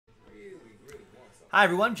Hi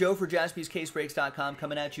everyone, Joe for JaspysCaseBreaks.com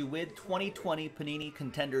coming at you with 2020 Panini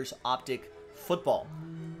Contenders Optic Football.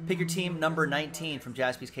 Pick your team number 19 from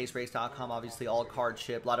JaspysCaseBreaks.com. Obviously all card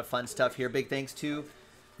ship, a lot of fun stuff here. Big thanks to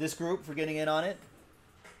this group for getting in on it.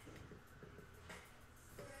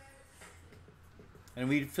 And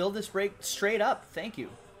we filled this break straight up. Thank you.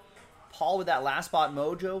 Paul with that last spot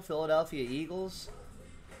mojo, Philadelphia Eagles.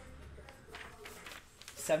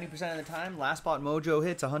 70% of the time, last spot mojo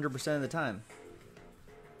hits 100% of the time.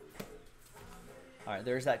 All right,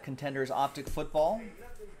 there's that Contenders Optic Football.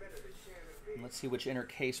 And let's see which inner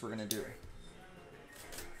case we're going to do.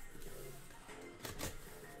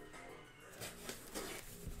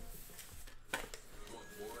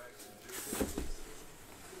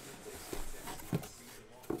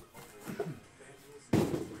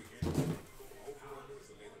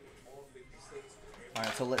 All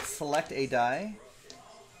right, so let's select a die.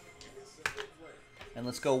 And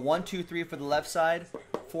let's go 1, 2, 3 for the left side,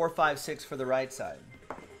 4, 5, 6 for the right side.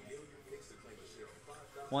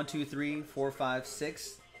 1, 2, 3, 4, 5,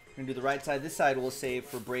 6. We're going to do the right side. This side we'll save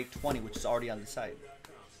for break 20, which is already on the site.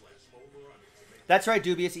 That's right,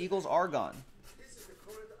 Dubious. Eagles are gone.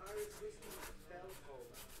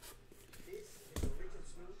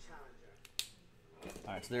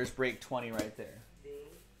 All right, so there's break 20 right there.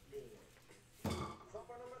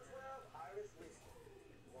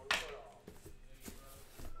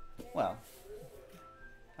 Well,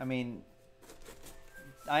 I mean,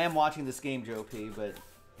 I am watching this game, Joe P, but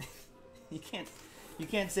you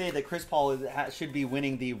can't say that Chris Paul should be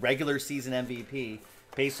winning the regular season MVP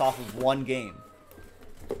based off of one game.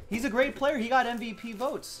 He's a great player. He got MVP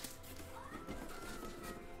votes.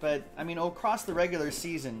 But, I mean, across the regular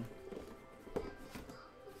season,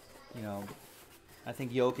 you know, I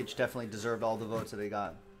think Jokic definitely deserved all the votes that he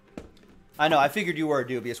got. I know, I figured you were,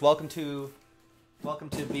 Dubious. Welcome to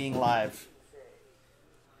being live.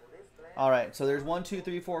 All right, so there's 1, 2,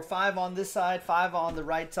 3, 4, 5 on this side, 5 on the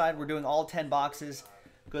right side. We're doing all 10 boxes.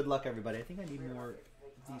 Good luck, everybody. I think I need more of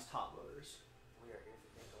these top loaders.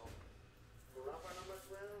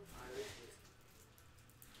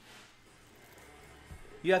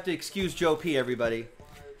 You have to excuse Joe P, everybody.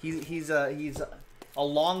 He's a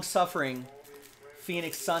long-suffering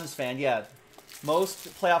Phoenix Suns fan. Yeah,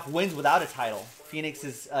 most playoff wins without a title. Phoenix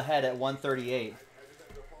is ahead at 138.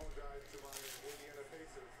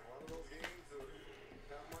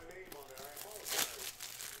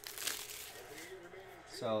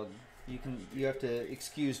 So you have to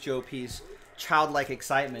excuse Joe P's childlike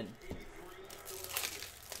excitement,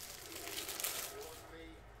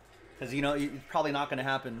 because you know it's probably not going to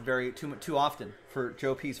happen too often for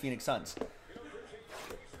Joe P's Phoenix Suns.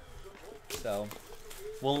 So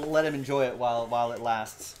we'll let him enjoy it while it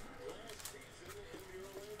lasts.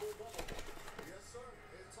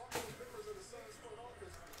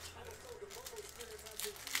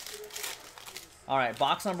 All right,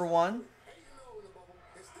 box number 1.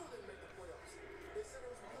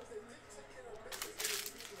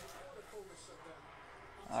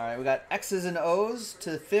 All right, we got X's and O's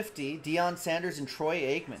to 50. Deion Sanders and Troy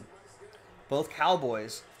Aikman. Both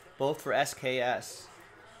Cowboys, both for SKS.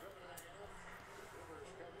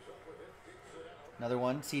 Another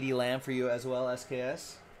one, CD Lamb for you as well,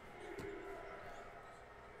 SKS.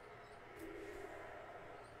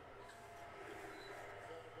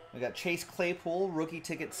 We got Chase Claypool, rookie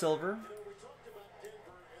ticket silver.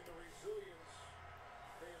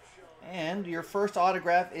 And your first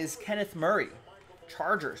autograph is Kenneth Murray,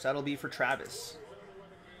 Chargers. That'll be for Travis.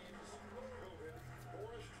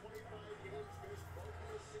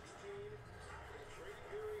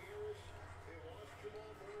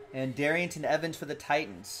 And Darrington Evans for the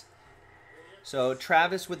Titans. So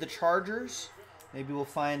Travis with the Chargers. Maybe we'll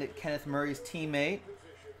find Kenneth Murray's teammate.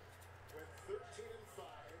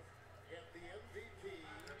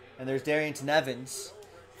 And there's Darrington Evans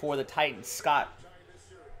for the Titans. Scott.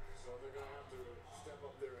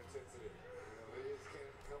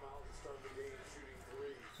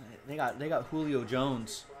 They got Julio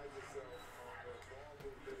Jones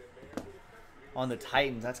on the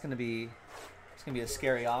Titans. It's gonna be a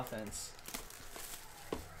scary offense.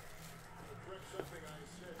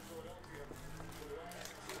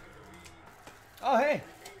 Oh hey,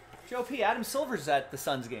 Joe P. Adam Silver's at the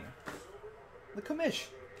Suns game. The commish.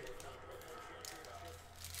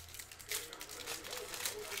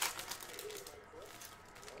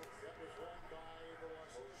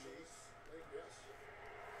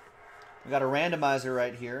 We got a randomizer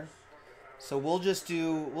right here, so we'll just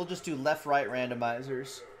do left-right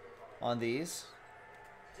randomizers on these.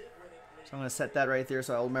 So I'm going to set that right there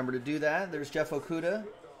so I'll remember to do that. There's Jeff Okudah,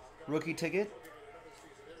 rookie ticket.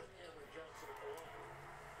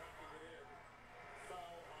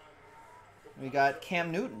 We got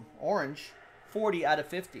Cam Newton, orange, 40 out of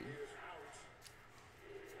 50.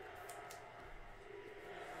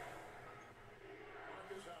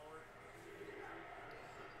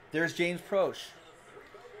 There's James Proche.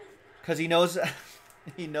 Because he knows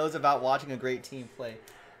he knows about watching a great team play.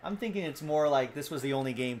 I'm thinking it's more like this was the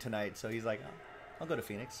only game tonight, so he's like, oh, I'll go to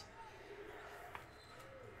Phoenix.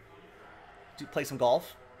 Play some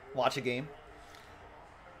golf, watch a game.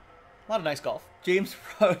 A lot of nice golf. James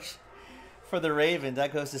Proche for the Ravens.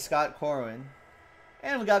 That goes to Scott Corwin.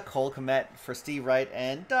 And we got Cole Kmet for Steve Wright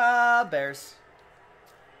and Bears.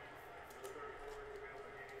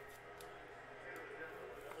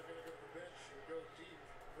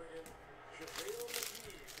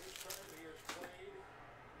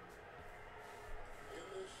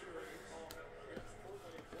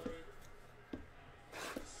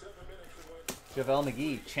 JaVale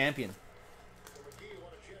McGee, champion.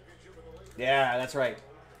 Yeah, that's right.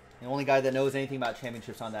 The only guy that knows anything about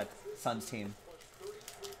championships on that Suns team.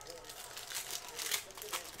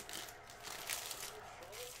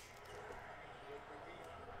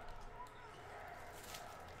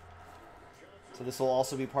 So this will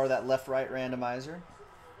also be part of that left-right randomizer.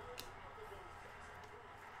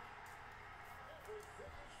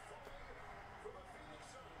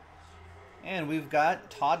 And we've got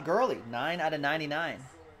Todd Gurley, 9 out of 99.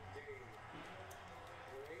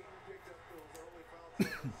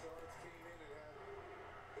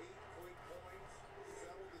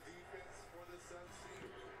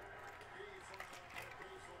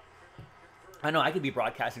 I know, I could be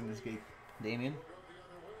broadcasting this game, Damien.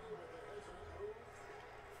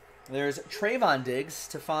 There's Trayvon Diggs,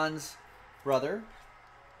 Stefan's brother.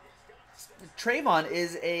 Trayvon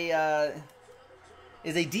is a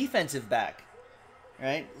defensive back,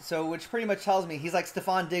 right? So, which pretty much tells me he's like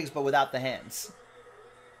Stephon Diggs, but without the hands.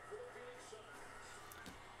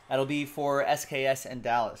 That'll be for SKS and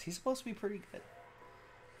Dallas. He's supposed to be pretty good.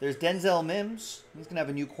 There's Denzel Mims. He's going to have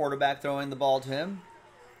a new quarterback throwing the ball to him.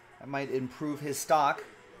 That might improve his stock.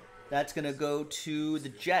 That's going to go to the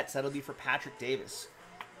Jets. That'll be for Patrick Davis.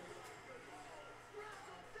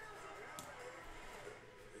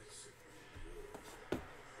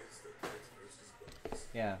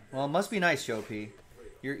 Yeah, well, it must be nice, Joe P.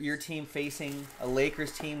 Your team facing a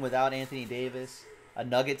Lakers team without Anthony Davis, a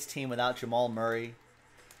Nuggets team without Jamal Murray.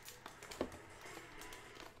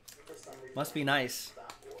 Must be nice.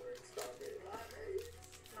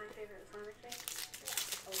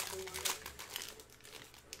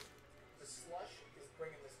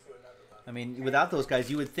 I mean, without those guys,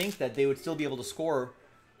 you would think that they would still be able to score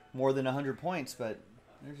more than 100 points, but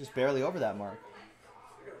they're just barely over that mark.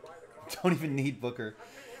 Don't even need Booker.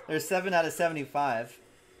 There's 7 out of 75.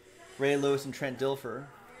 Ray Lewis and Trent Dilfer.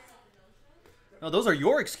 No, those are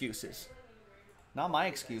your excuses, not my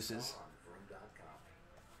excuses.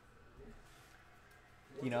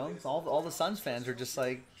 You know, all the Suns fans are just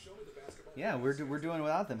like, yeah, we're doing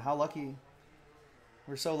without them. How lucky.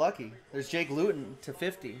 We're so lucky. There's Jake Luton to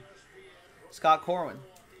 50. Scott Corwin.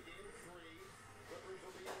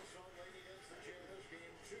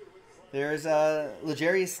 There's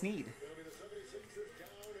L'Jarius Sneed.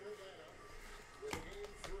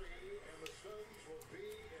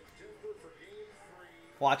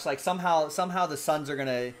 Watch, like somehow the Suns are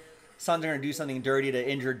gonna do something dirty to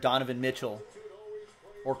injure Donovan Mitchell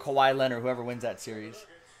or Kawhi Leonard, whoever wins that series.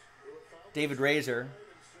 David Razor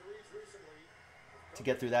to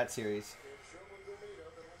get through that series.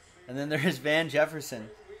 And then there's Van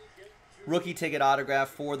Jefferson. Rookie ticket autograph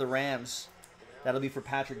for the Rams. That'll be for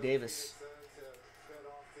Patrick Davis.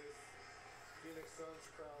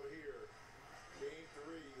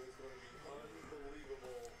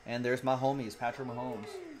 And there's my homies, Patrick Mahomes.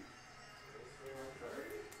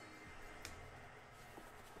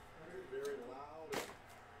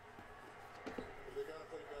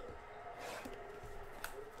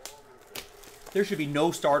 There should be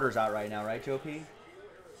no starters out right now, right, Joe P?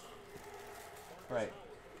 Right.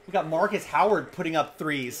 We got Marcus Howard putting up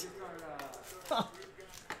threes.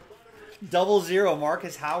 0-0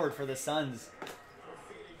 Marcus Howard for the Suns.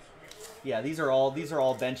 Yeah, these are all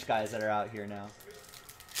bench guys that are out here now.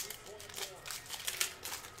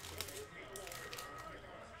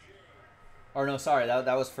 Or no, sorry, that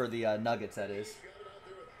was for the Nuggets, that is.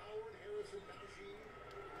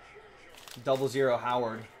 0-0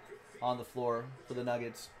 Howard on the floor for the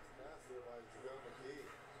Nuggets.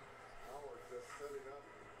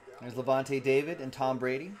 There's Levante David and Tom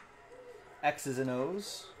Brady. X's and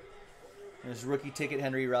O's. There's rookie ticket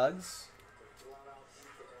Henry Ruggs.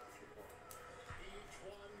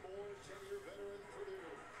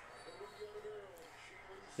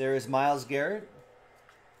 There is Myles Garrett.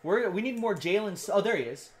 We need more Jalen. Oh, there he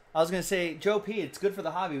is. I was going to say, Joe P, it's good for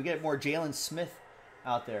the hobby. We get more Jalen Smith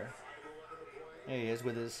out there. There he is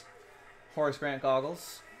with his Horace Grant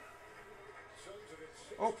goggles.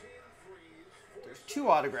 Oh, there's 2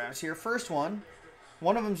 autographs here. First one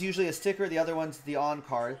of them's usually a sticker. The other one's the on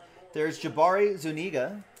card. There's Jabari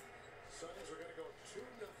Zuniga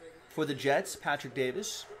for the Jets, Patrick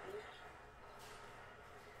Davis.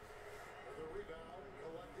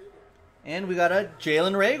 And we got a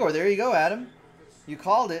Jalen Reagor. There you go, Adam. You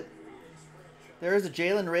called it. There's a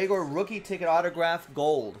Jalen Reagor rookie ticket autograph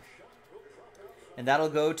gold. And that'll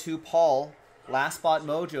go to Paul. Last spot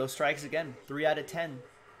mojo strikes again. 3 out of 10.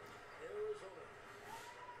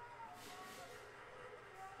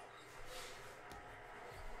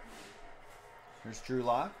 There's Drew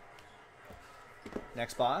Lock.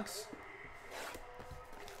 Next box.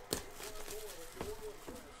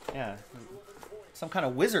 Yeah. Some kind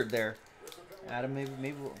of wizard there. Adam,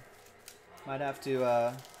 maybe we'll might have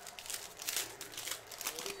to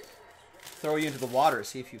throw you into the water,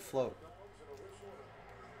 see if you float.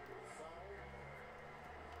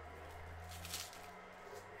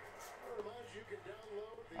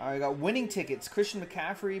 All right, we got winning tickets. Christian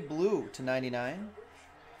McCaffrey, blue to 99.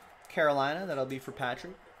 Carolina, that'll be for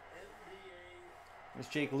Patrick. There's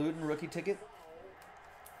Jake Luton, rookie ticket.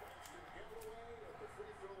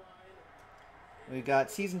 We got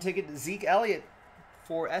season ticket Zeke Elliott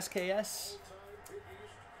for SKS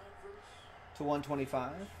to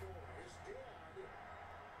 125.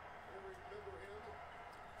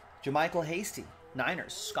 JaMychal Hasty,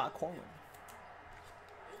 Niners, Scott Corwin.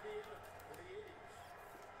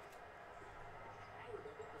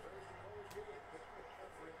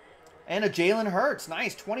 And a Jalen Hurts,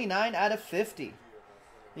 nice, 29 out of 50.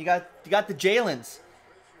 You got the Jalen's.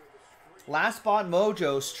 Last spot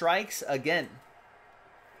mojo strikes again.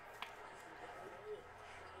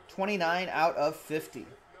 29 out of 50.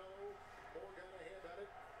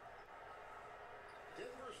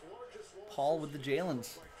 Paul with the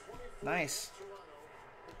Jalen's. Nice.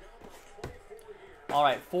 All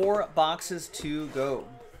right, 4 boxes to go.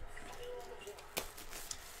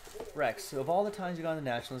 Rex, so of all the times you got on the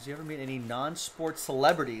Nationals, do you ever meet any non-sports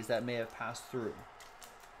celebrities that may have passed through?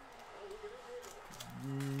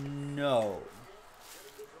 No.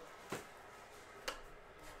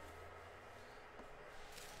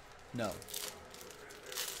 No.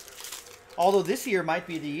 Although this year might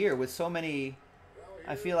be the year with so many,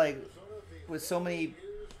 I feel like, with so many,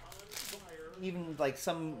 even like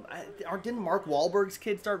some, didn't Mark Wahlberg's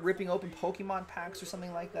kid start ripping open Pokemon packs or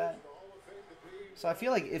something like that? So I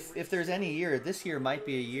feel like if there's any year, this year might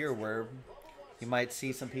be a year where you might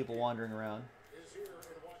see some people wandering around.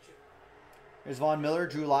 There's Von Miller,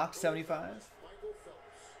 Drew Lock, 75.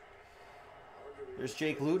 There's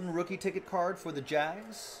Jake Luton, rookie ticket card for the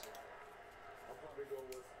Jags.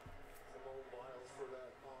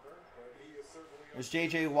 There's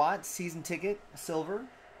J.J. Watt, season ticket, silver.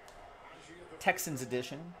 Texans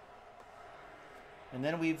edition. And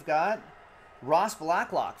then we've got Ross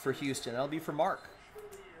Blacklock for Houston. That'll be for Mark.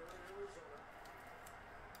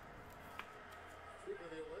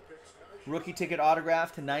 Rookie ticket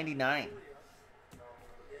autograph to 99.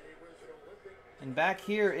 And back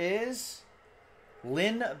here is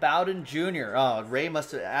Lynn Bowden Jr. Oh,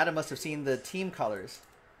 Adam must have seen the team colors.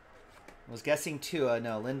 I was guessing Tua.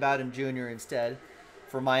 No, Lynn Bowden Jr. instead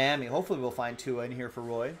for Miami. Hopefully we'll find Tua in here for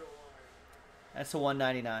Roy. That's a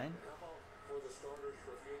 199.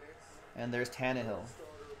 And there's Tannehill.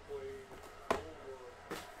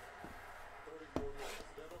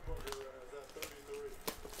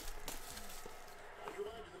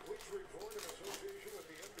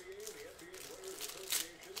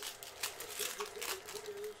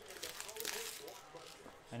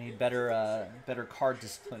 I need better card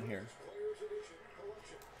discipline here.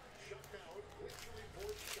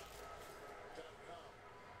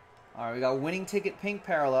 All right, we got winning ticket pink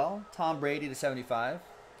parallel, Tom Brady to 75.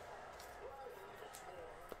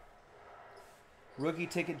 Rookie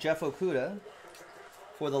ticket Jeff Okuda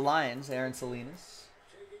for the Lions, Aaron Salinas.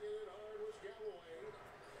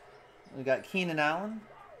 We got Keenan Allen,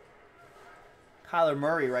 Kyler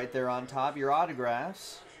Murray right there on top. Your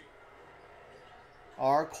autographs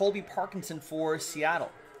are Colby Parkinson for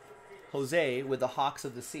Seattle, Jose with the Hawks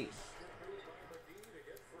of the Sea.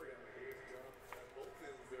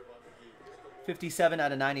 57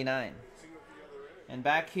 out of 99. And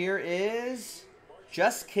back here is,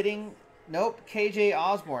 just kidding, nope, KJ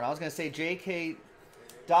Osborne. I was going to say J.K.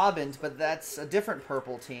 Dobbins, but that's a different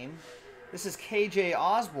purple team. This is KJ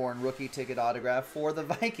Osborne rookie ticket autograph for the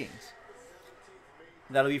Vikings.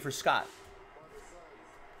 That'll be for Scott.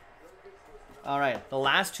 All right, the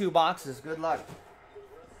last 2 boxes. Good luck.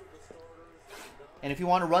 And if you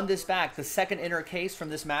want to run this back, the second inner case from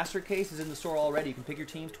this master case is in the store already. You can pick your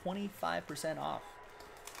teams 25% off.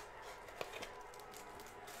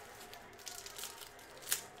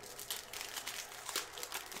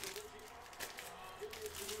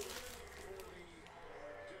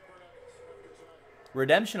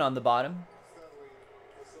 Redemption on the bottom.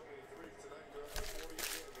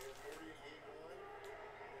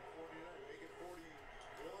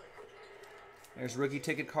 There's rookie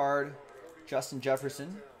ticket card, Justin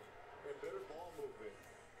Jefferson.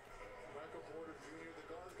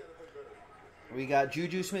 We got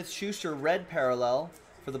Juju Smith-Schuster red parallel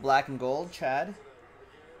for the black and gold, Chad.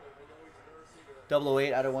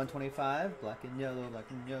 008 out of 125, black and yellow, black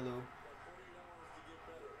and yellow.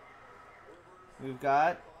 We've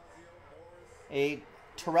got a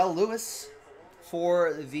Terrell Lewis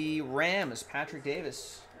for the Rams, Patrick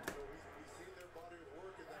Davis.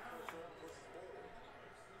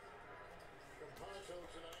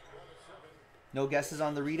 No guesses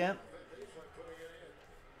on the redemp?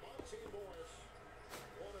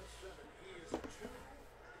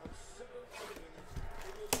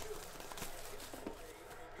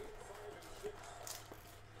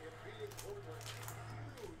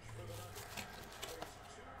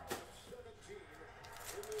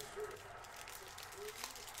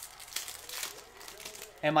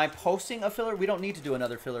 Am I posting a filler? We don't need to do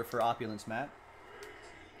another filler for Opulence, Matt.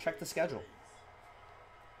 Check the schedule.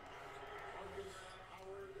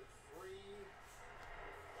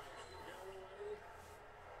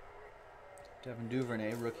 Devin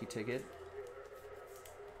Duvernay, rookie ticket.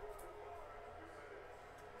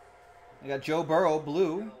 I got Joe Burrow,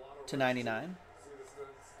 blue, to 99.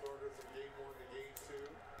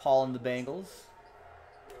 Paul and the Bengals.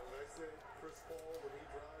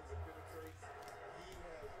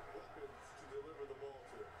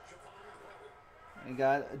 I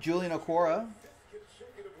got Julian Okwara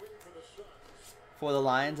for the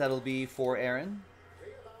Lions. That'll be for Aaron.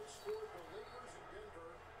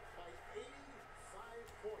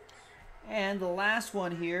 And the last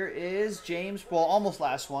one here is James, well, almost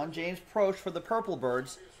last one, James Proche for the Purple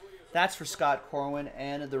Birds. That's for Scott Corwin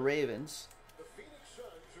and the Ravens. The Phoenix Suns,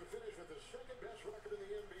 who finished with the second-best record in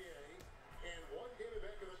the NBA and one game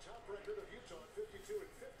back of the top record of Utah, 52 and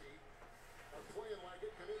 50, are playing like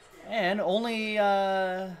it. Kaminsky. And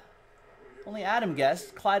only Adam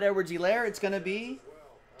guessed. Clyde Edwards-Helaire. It's going to be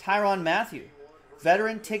Tyrann Mathieu.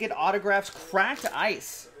 Veteran ticket autographs, cracked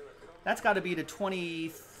ice. That's got to be to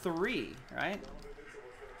 23, right?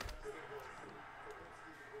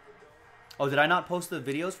 Oh, did I not post the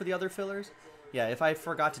videos for the other fillers? Yeah, if I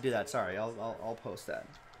forgot to do that, sorry. I'll post that.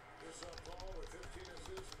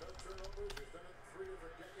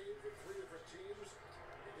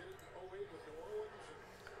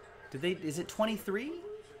 Did they? Is it 23?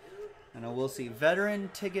 I know, we'll see. Veteran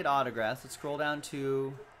ticket autographs. Let's scroll down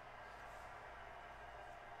to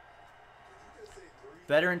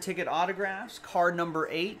veteran ticket autographs. Card number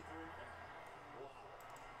 8.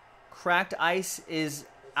 Cracked ice is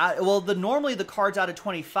out, well, normally the card's out of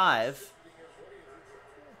 25.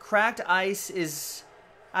 Cracked ice is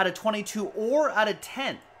out of 22 or out of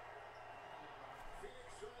 10.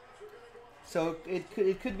 So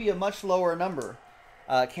it could be a much lower number.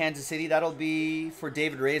 Kansas City, that'll be for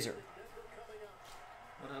David Razor.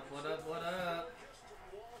 What up, what up, what up?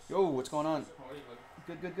 Yo, what's going on? How are you, bud?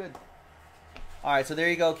 Good, good, good. All right, so there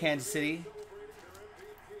you go, Kansas City.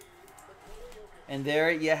 And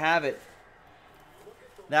there you have it.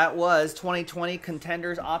 That was 2020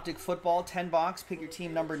 Contenders Optic Football, 10 box. Pick your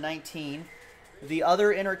team number 19. The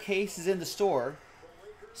other inner case is in the store,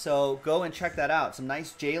 so go and check that out. Some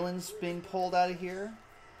nice Jalen's being pulled out of here.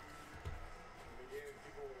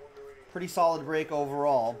 Pretty solid break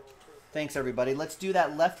overall. Thanks, everybody. Let's do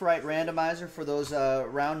that left-right randomizer for those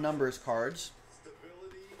round numbers cards.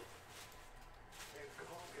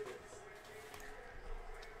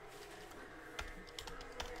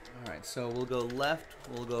 All right, so we'll go left,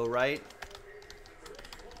 we'll go right.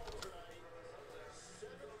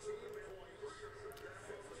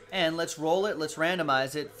 And let's roll it, let's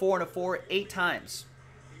randomize it. 4 and a 4, 8 times.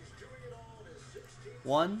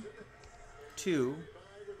 1, 2,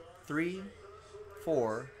 3,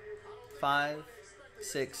 4, 5,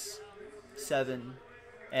 6, 7,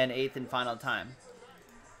 and 8th and final time.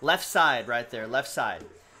 Left side right there, left side.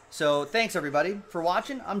 So thanks everybody for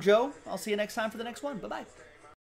watching. I'm Joe. I'll see you next time for the next one. Bye-bye.